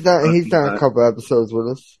 Yeah, he's done a couple episodes with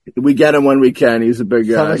us. We get him when we can. He's a big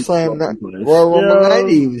guy. SummerSlam, Royal Rumble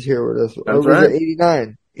 90, he was here with us. That's right.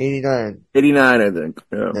 89, I think.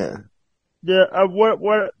 Yeah. Yeah.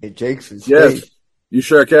 What? Hey, Jake's in space. Yes, you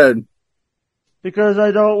sure can. Because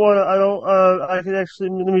I can actually,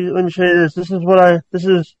 let me show you this. This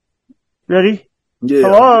is, ready? Yeah.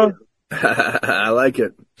 Hello? I like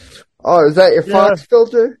it. Oh, is that your Fox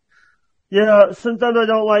filter? Yeah, sometimes I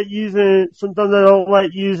don't like using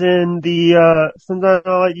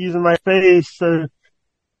my face, so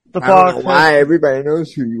the Fox. I don't know why. Everybody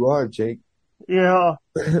knows who you are, Jake. Yeah.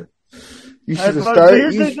 You should have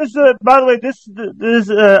started. By the way,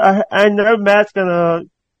 I know Matt's gonna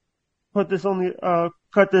put this on the,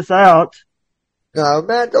 cut this out. No,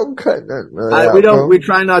 Matt, don't cut nothing out, bro. We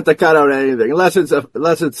try not to cut out anything unless it's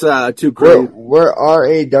too crazy. We're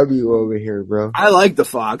RAW over here, bro. I like the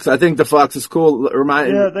Fox. I think the Fox is cool.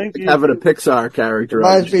 Thank you. Having a Pixar character.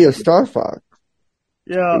 Reminds me of Star Fox.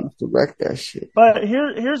 Yeah. Direct that shit. But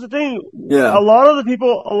here's the thing. Yeah. A lot of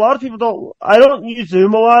people don't, I don't use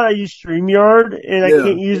Zoom a lot. I use StreamYard and I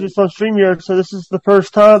can't use this on StreamYard. So this is the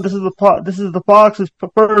first time. This is the Fox's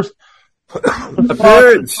first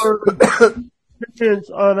appearance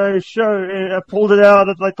on a show, and I pulled it out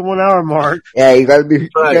at like the 1 hour mark. Yeah, you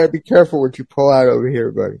gotta be careful what you pull out over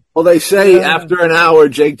here, buddy. Well, they say after an hour,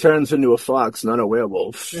 Jake turns into a fox, not a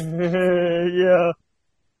werewolf. Yeah.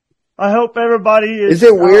 I hope everybody is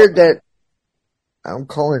it weird that I'm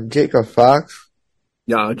calling Jake a fox?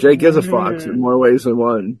 No, Jake is a fox in more ways than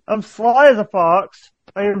one. I'm sly as a fox.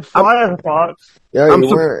 I am Firefox. Yeah,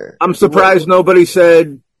 I'm surprised nobody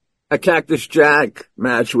said a Cactus Jack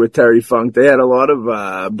match with Terry Funk. They had a lot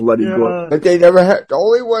of bloody gore. But they never had. The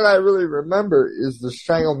only one I really remember is the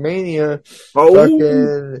Stranglemania.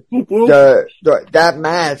 That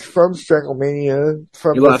match from Stranglemania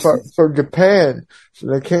from Japan, from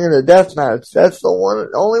the King of the Death match. That's the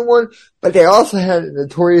only one. But they also had a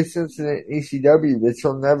notorious incident in ECW that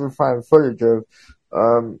you'll never find footage of.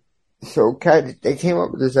 So they came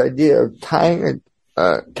up with this idea of tying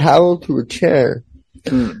a towel to a chair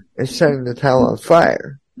and setting the towel on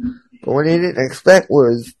fire. But what they didn't expect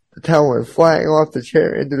was the towel went flying off the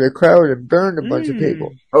chair into the crowd and burned a bunch of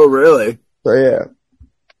people. Oh, really? So, yeah.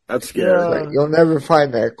 That's scary. Like, you'll never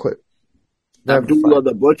find that clip. Abdullah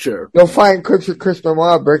the Butcher. You'll find clips of Chris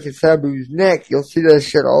Benoit breaking Sabu's neck. You'll see that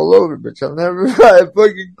shit all over, but you'll never find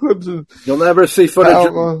fucking clips of... You'll never see footage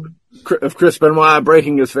of Chris Benoit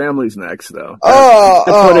breaking his family's necks, though.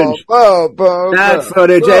 That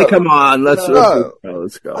footage. Hey, come on, let's go.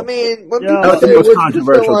 I mean, when people say what's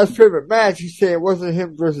Benoit's favorite match, you say it wasn't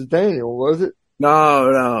him versus Daniel, was it?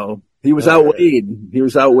 No. He was outweighed.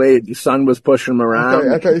 The sun was pushing him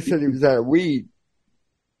around. I thought you said he was out of weed.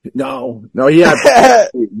 No, he had.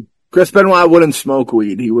 Chris Benoit wouldn't smoke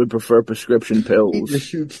weed. He would prefer prescription pills. He just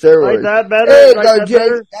shoot steroids. Like that better? Hey,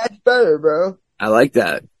 better? That's better, bro. I like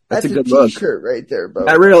that. That's a good t-shirt right there, bro.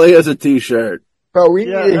 That really is a t-shirt. Bro, we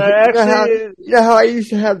need you know how I used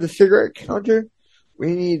to have the cigarette counter?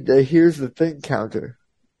 We need the here's the thing counter.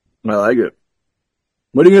 I like it.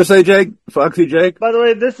 What are you gonna say, Jake? Foxy Jake? By the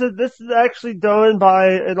way, this is actually done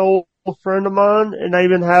by an old friend of mine, and I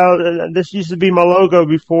even have this used to be my logo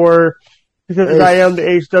before because I am the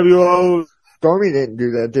HWO. Stormy didn't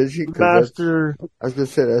do that, did she? Master. I was gonna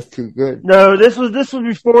say that's too good. No, this was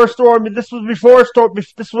before Stormy. This was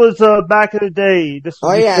back in the day. This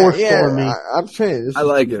was before Stormy. I'm saying this. I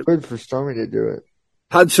like it. Good for Stormy to do it.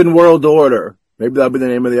 Hudson World Order. Maybe that'll be the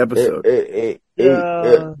name of the episode.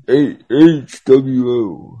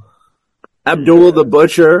 HWO. Abdullah the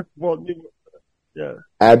Butcher. Well, yeah.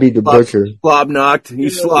 Abby the Butcher. Slob knocked.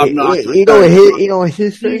 He's slob knocked. You know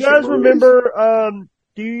his. Do you guys remember?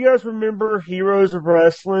 Do you guys remember Heroes of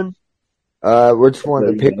Wrestling? Which one?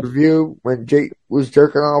 The pay-per-view when Jake was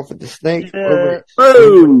jerking off with the snake? Yeah.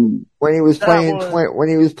 When he was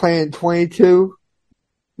playing 22?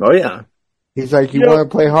 Oh yeah. He's like, you want to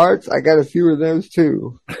play hearts? I got a few of those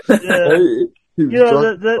too. Yeah.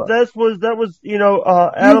 that was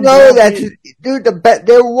Adam dude,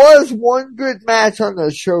 there was one good match on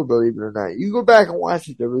the show, believe it or not. You go back and watch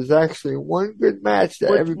it. There was actually one good match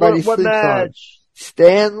that everybody sleeps on.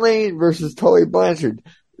 Stan Lane versus Tully Blanchard.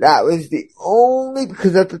 That was the only,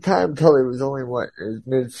 because at the time Tully was only in his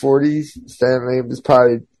mid-40s. Stan Lane was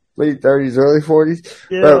probably late 30s, early 40s.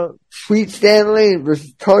 Yeah. But Sweet Stan Lane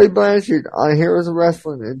versus Tully Blanchard on Heroes of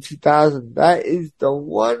Wrestling in 2000. That is the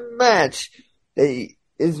one match that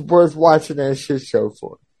is worth watching that shit show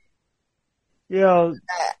for. Yeah.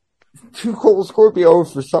 Too Cold Scorpio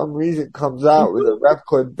for some reason comes out with a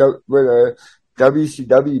replica with a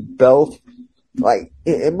WCW belt. Like,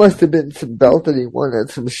 it must have been some belt that he won at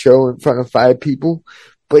some show in front of 5 people.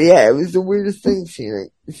 But yeah, it was the weirdest thing seeing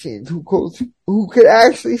Too Cold, who could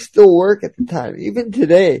actually still work at the time. Even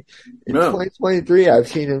today, in 2023, I've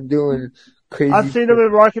seen him doing crazy. I've seen him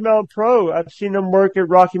at Rocky Mountain Pro. I've seen him work at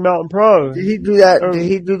Rocky Mountain Pro. Did he do that? Did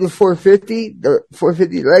he do the 450? The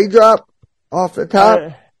 450 leg drop off the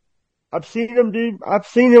top? I've seen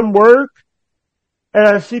him work. And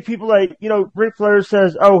I see people like, Ric Flair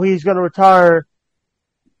says, oh, he's going to retire.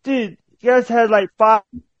 Dude, you guys had like 5.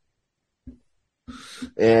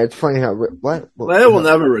 Yeah, it's funny how, what? Flair will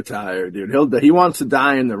never retire, dude. He wants to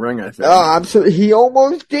die in the ring, I think. Oh, absolutely. He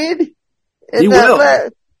almost did. He will.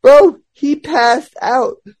 Bro, he passed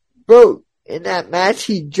out. Bro, in that match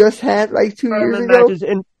he just had like 2 years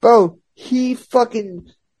ago. Bro, he fucking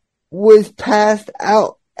was passed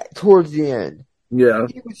out towards the end. Yeah.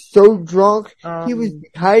 He was so drunk. He was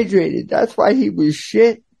dehydrated. That's why he was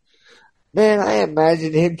shit. Man, I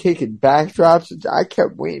imagined him taking backdrops. I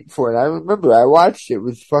kept waiting for it. I remember I watched it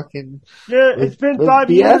with fucking. Yeah, it's been 5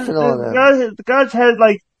 years. The guy's had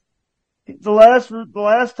like the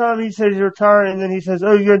last time he said he's retiring, and then he says,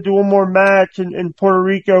 "Oh, you're gonna do one more match in Puerto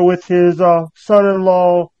Rico with his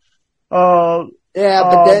son-in-law." But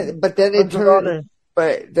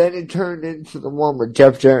then it turned into the one with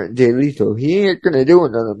Jeff Jarrett and Jay Lethal. He ain't gonna do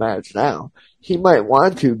another match now. He might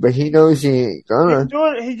want to, but he knows he ain't gonna.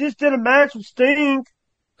 He just did a match with Sting.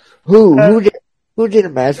 Who did a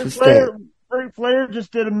match with Sting? Ric Flair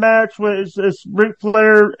just did a match with it's Ric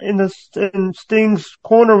Flair in Sting's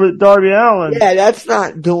corner with Darby Allin. Yeah, that's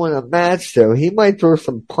not doing a match though. He might throw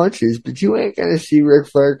some punches, but you ain't gonna see Ric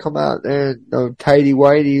Flair come out there in no tighty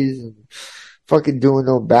whities and fucking doing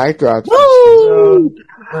no backdrops. Woo!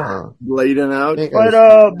 Blading out.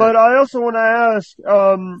 But I also want to ask,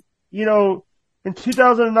 in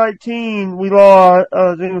 2019 we lost.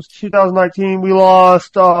 I think it was 2019 we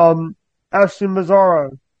lost Ashton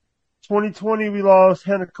Mazzaro. 2020 we lost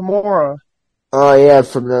Hannah Kimura. Oh yeah,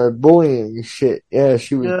 from the bullying shit. Yeah,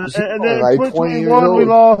 she was. Yeah, and then like 2021 we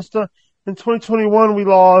lost. In 2021 we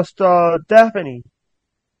lost Daphne.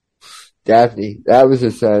 Daphne, that was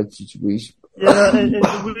a sad situation. Yeah, and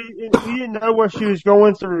we didn't know what she was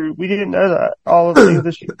going through. We didn't know that all the things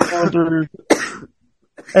that she was going through.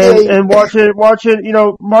 And watching,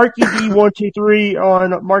 Marky D123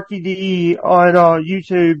 on Marky D on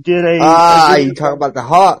YouTube did a. You talking about the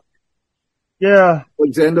Hawk? Yeah.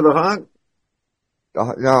 Alexander the Hawk?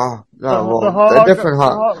 No, the Hawk, a different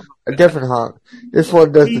Hawk. A different Hawk. This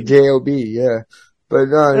one does the JOB, yeah. But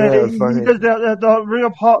no, yeah, he funny. does the Ring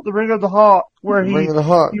of Hawk, the Ring of the Hawk, where Ring of the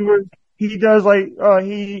Hawk. he does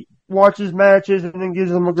he watches matches and then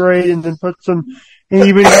gives them a grade and then puts them. He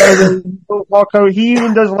even has he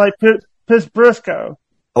even does Piss Briscoe.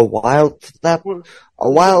 A wild slap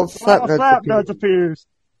nuts appears.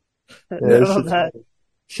 Yeah,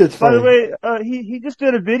 shit's By funny. the way, he just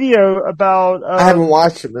did a video about. I haven't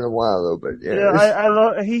watched him in a while though, but yeah. I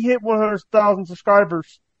love. He hit 100,000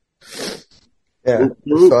 subscribers. Yeah,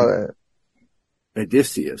 I saw that.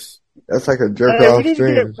 Odysseus. That's like a jerk off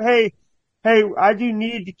stream. Hey, I do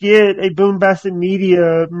need to get a Boombastic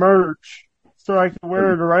Media merch so I can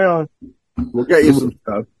wear it around. We'll get you some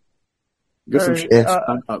stuff. Get some shit.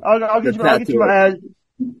 I'll get you my ad.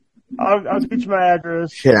 I'll get you my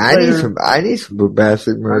address. Shit, I need some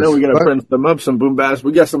Boombastic merch. I know we gotta print them up, some Boombastic.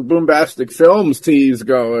 We got some Boombastic Films tees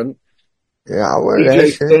going. Yeah, I'll wear that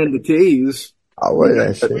shit. Stand the tees. I'll wear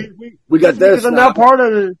that shit. We got this. Because I'm now part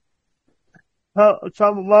of it.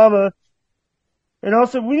 Chama Mama. And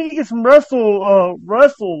also, we need to get some wrestle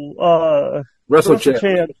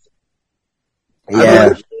champs.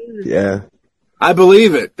 Yeah. I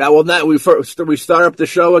believe it. That will not. We start up the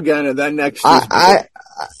show again, and then next. I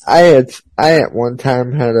at one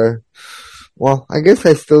time had I guess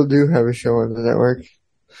I still do have a show on the network.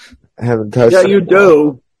 I haven't touched it. Yeah, you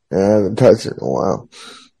do. I haven't touched it in a while.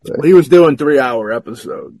 Well, he was doing 3-hour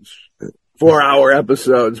episodes, 4-hour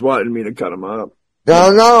episodes, wanting me to cut them up.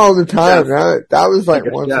 No, not all the time. Yeah. That was like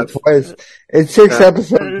once or twice. In 6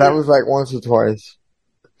 episodes, that was like once or twice.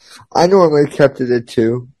 I normally kept it at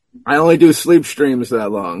 2. I only do sleep streams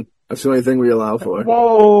that long. That's the only thing we allow for.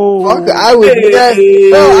 Whoa! Fuck, I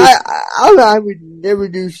would never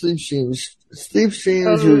do sleep streams. Sleep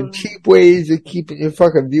streams are cheap ways of keeping your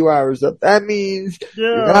fucking view hours up. That means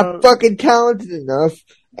you're not fucking talented enough.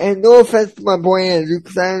 And no offense to my boy Andrew,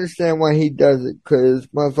 because I understand why he does it. Because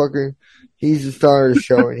motherfucker, he's the star of the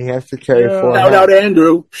show and he has to carry forward.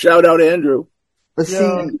 Shout out Andrew. But see,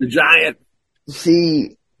 the giant.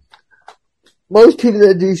 See, most people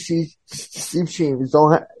that do sleep streams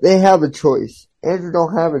they have a choice. Andrew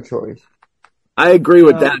don't have a choice. I agree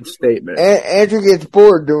with that statement. Andrew gets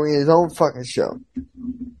bored doing his own fucking show.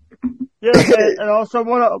 Yeah, and I also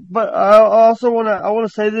want to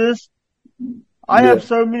say this. I have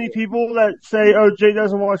so many people that say, "Oh, Jay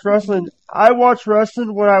doesn't watch wrestling." I watch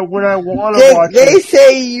wrestling when I want to watch it. They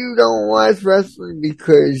say you don't watch wrestling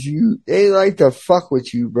because they like to fuck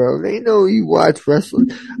with you, bro. They know you watch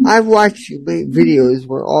wrestling. I've watched you make videos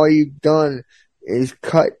where all you've done is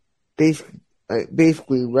cut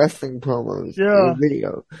basically wrestling promos in a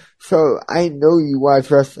video. So I know you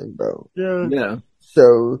watch wrestling, bro. Yeah.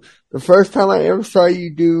 So the first time I ever saw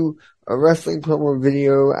you do a wrestling promo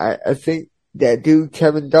video, I think that dude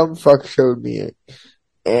Kevin Dumbfuck showed me it.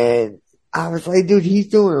 And I was like, dude, he's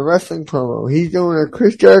doing a wrestling promo. He's doing a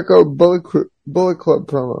Chris Jericho Bullet Club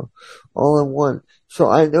promo all in one. So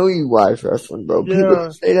I know you watch wrestling, bro. Yeah. People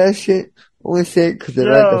don't say that shit. Only say it because they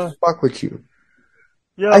like to fuck with you.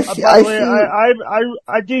 Yeah, I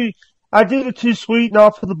do the Too Sweet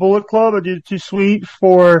not for the Bullet Club. I do the Too Sweet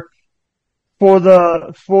for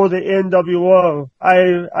the NWO. I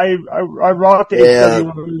rock the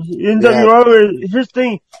NWO. NWO is, here's the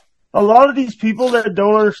thing. A lot of these people that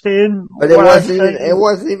don't understand. But it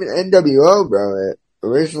wasn't even NWO, bro.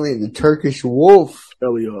 Originally the Turkish Wolf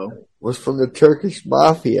was from the Turkish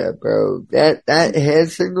Mafia, bro. That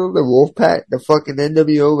hand signal, the Wolf Pack, the fucking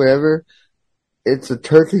NWO, whatever, it's a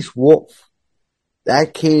Turkish Wolf.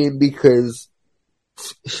 That came because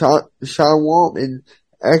Sean Waltman,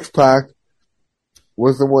 X-Pac,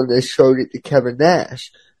 was the one that showed it to Kevin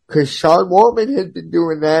Nash. Because Sean Waltman had been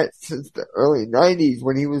doing that since the early 90s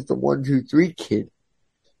when he was the 1-2-3 kid.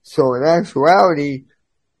 So in actuality,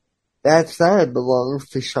 that sign belongs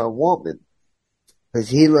to Sean Waltman. Because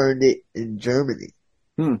he learned it in Germany.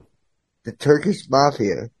 The Turkish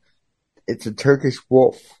Mafia. It's a Turkish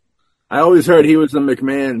wolf. I always heard he was the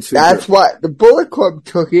McMahon secret. That's what the Bullet Club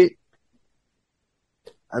took it.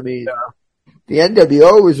 I mean, the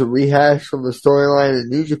NWO was a rehash from the storyline in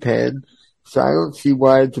New Japan, so I don't see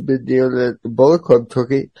why it's a big deal that the Bullet Club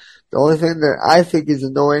took it. The only thing that I think is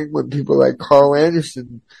annoying when people like Carl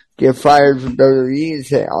Anderson get fired from WWE and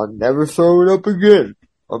say, I'll never throw it up again.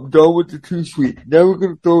 I'm done with the Too Sweet. Never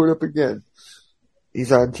gonna throw it up again.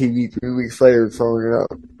 He's on TV 3 weeks later throwing it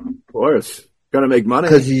up. Of course. Gonna make money.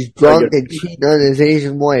 Because he's drunk and cheating on his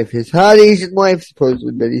Asian wife. His hot Asian wife,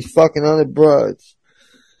 supposedly, but he's fucking other broads.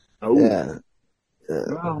 Oh. Yeah.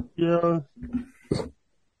 Well, Yeah.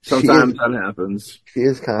 sometimes that happens. She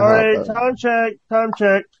is kind of All right, hot. time check. Time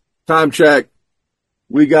check. Time check.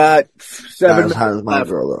 We got 7 minutes How's my left.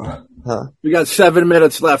 girl, though? Huh? We got 7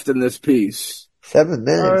 minutes left in this piece. 7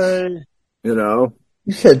 minutes? All right. You know?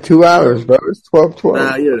 You said 2 hours, bro. It's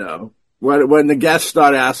 12:12. You know. When the guests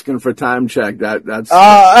start asking for time check, that's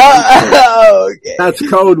Okay. that's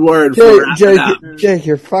code word for Jake,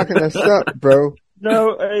 you're fucking us up, bro.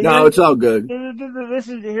 No, No, it's all good. Here's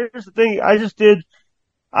the thing.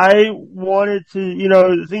 I wanted to,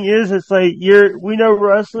 the thing is, it's like, we know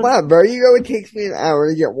wrestling. Come on, bro. You know it takes me an hour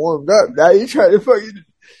to get warmed up. Now you're trying to cut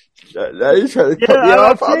me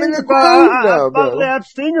off. I'm in the groove now, bro. I've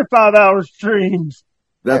seen your 5-hour streams.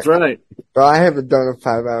 That's right. Bro, I haven't done a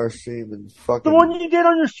 5-hour stream in fucking... The one you did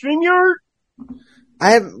on your StreamYard?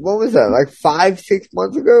 what was that, like 5-6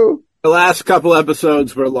 months ago? The last couple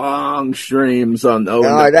episodes were long streams on No,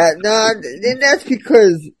 that's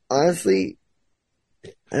because, honestly,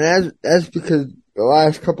 and that's because the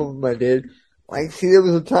last couple of them I did, like, see, there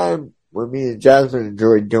was a time when me and Jasmine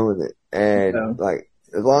enjoyed doing it, and, like,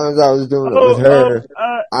 as long as I was doing it with her,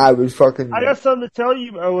 I was fucking... I got something to tell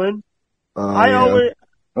you, Owen. Always...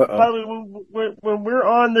 By the way, when we're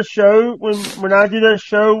on the show, when I do that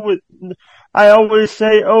show I always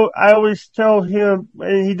tell him,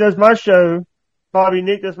 and he does my show, Bobby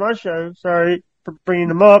Nick does my show, sorry for bringing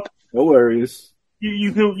him up. No worries.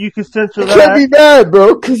 You can censor that. I can't be mad,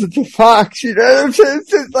 bro, because it's a fox, you know what I'm saying?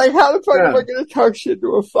 It's like, how the fuck am I gonna talk shit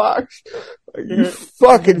to a fox? Like, you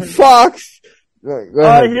fucking fox!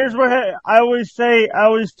 Here's what I always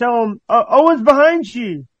tell him, Owen's behind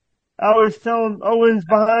you. I always tell him Owen's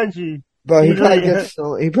behind you. But he probably gets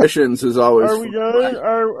Questions is always. Are we done?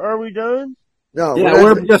 Are we done? No. Yeah,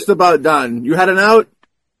 we're just about done. You had an out?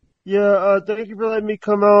 Yeah, thank you for letting me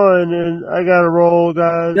come on, and I gotta roll,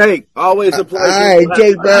 guys. Jake, always a pleasure. Alright,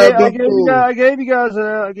 Jake, I gave you guys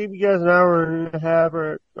an hour and a half,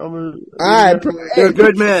 or almost. Alright, you're a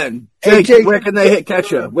good man. Jake, where can they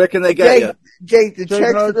catch you? Where can they get you? Jake, the check's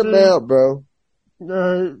in the mail, bro.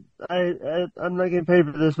 I'm not getting paid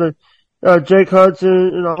for this, but Jake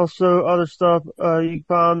Hudson and also other stuff. You can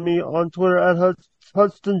find me on Twitter at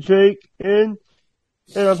Hudson Jake, and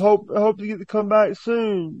I hope to get to come back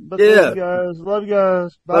soon. But love you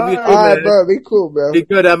guys. Bye. Love you too, Alright, bro. Be cool, bro. Be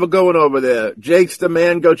good. Have a good one over there. Jake's the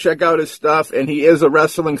man. Go check out his stuff, and he is a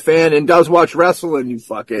wrestling fan and does watch wrestling. You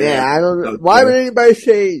fucking I don't know. Why would anybody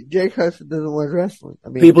say Jake Hudson doesn't watch wrestling? I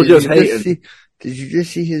mean, people just hate him. Did you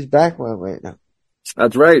just see his background right now?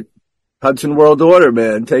 That's right. Hudson World Order,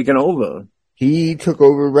 man, taking over. He took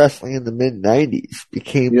over wrestling in the mid-90s,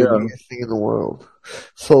 became the biggest thing in the world.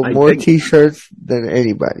 Sold more t-shirts than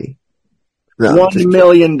anybody. No, $1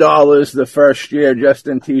 million the first year just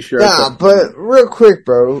in t-shirts. Nah, but real quick,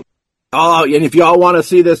 bro. Oh, and if y'all want to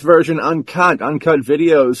see this version uncut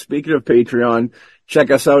videos, speaking of Patreon,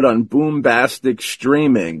 check us out on Boombastic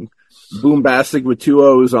Streaming. Boombastic with 2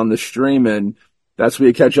 O's on the streaming. That's where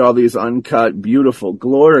you catch all these uncut, beautiful,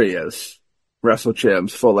 glorious Wrestle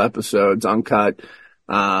Champs full episodes, uncut.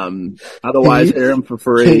 Otherwise, hear them for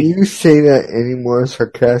free. Can you say that any more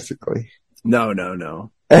sarcastically? No.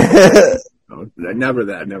 No, never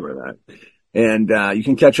that. And you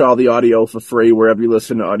can catch all the audio for free wherever you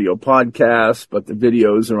listen to audio podcasts, but the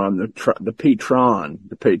videos are on the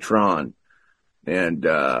Patreon. And,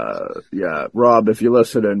 Rob, if you're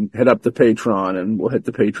listening, hit up the Patreon and we'll hit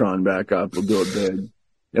the Patreon back up. We'll do it big.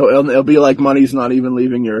 It'll be like money's not even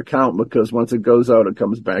leaving your account because once it goes out, it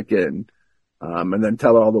comes back in. And then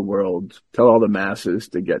tell all the masses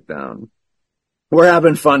to get down. We're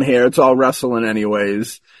having fun here. It's all wrestling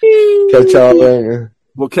anyways. Catch y'all later.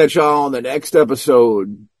 We'll catch y'all on the next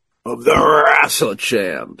episode of the Wrestle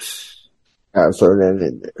Champs. Throw that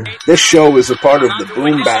in there. This show is a part of the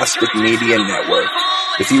Boombastic Media Network.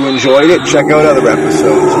 If you enjoyed it, check out other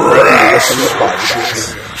episodes wherever you listen to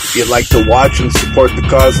podcasts. If you'd like to watch and support the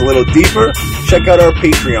cause a little deeper, check out our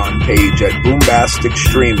Patreon page at Boombastic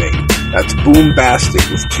Streaming. That's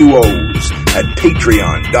Boombastic with 2 O's at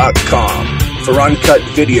patreon.com for uncut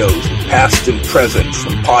videos, past and present,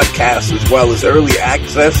 from podcasts as well as early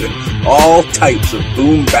access and all types of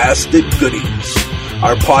Boombastic goodies.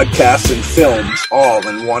 Our podcasts and films all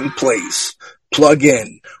in one place. Plug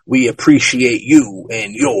in. We appreciate you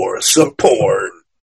and your support.